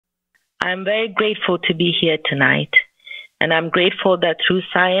I'm very grateful to be here tonight. And I'm grateful that through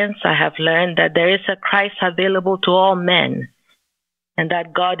science I have learned that there is a Christ available to all men and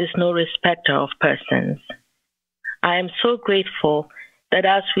that God is no respecter of persons. I am so grateful that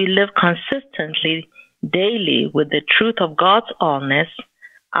as we live consistently daily with the truth of God's allness,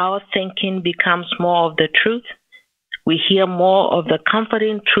 our thinking becomes more of the truth. We hear more of the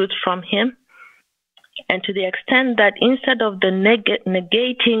comforting truth from Him. And to the extent that instead of the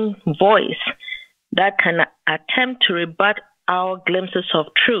negating voice that can attempt to rebut our glimpses of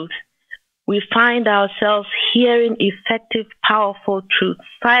truth, we find ourselves hearing effective, powerful truth,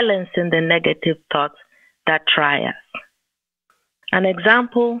 silencing the negative thoughts that try us. An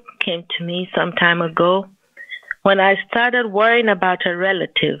example came to me some time ago when I started worrying about a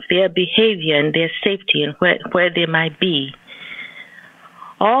relative, their behavior and their safety and where they might be.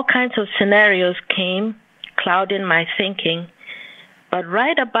 All kinds of scenarios came, clouding my thinking. But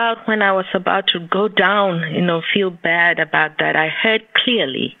right about when I was about to go down, feel bad about that, I heard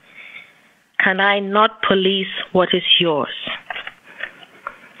clearly, "Can I not police what is yours?"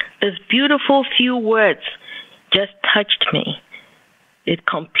 This beautiful few words just touched me. It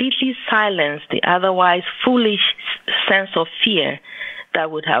completely silenced the otherwise foolish sense of fear that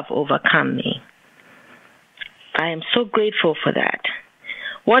would have overcome me. I am so grateful for that.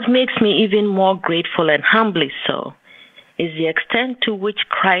 What makes me even more grateful and humbly so is the extent to which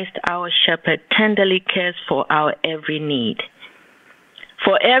Christ, our shepherd, tenderly cares for our every need.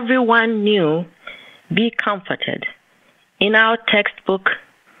 For everyone new, be comforted. In our textbook,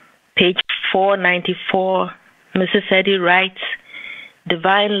 page 494, Mrs. Eddy writes,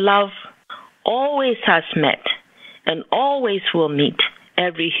 "Divine love always has met and always will meet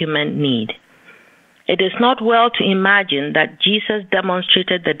every human need." It is not well to imagine that Jesus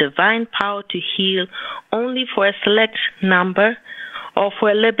demonstrated the divine power to heal only for a select number or for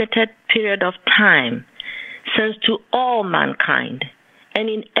a limited period of time, since to all mankind and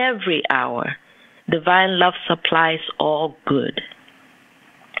in every hour, divine love supplies all good.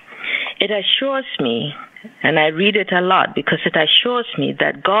 It assures me, and I read it a lot because it assures me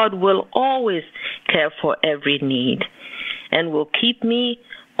that God will always care for every need and will keep me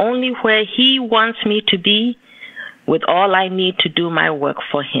only where He wants me to be with all I need to do my work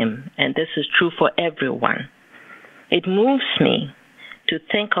for Him. And this is true for everyone. It moves me to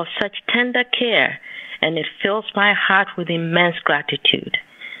think of such tender care, and it fills my heart with immense gratitude.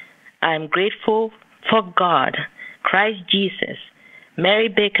 I am grateful for God, Christ Jesus, Mary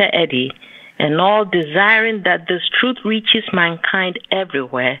Baker Eddy, and all desiring that this truth reaches mankind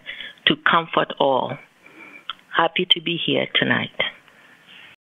everywhere to comfort all. Happy to be here tonight.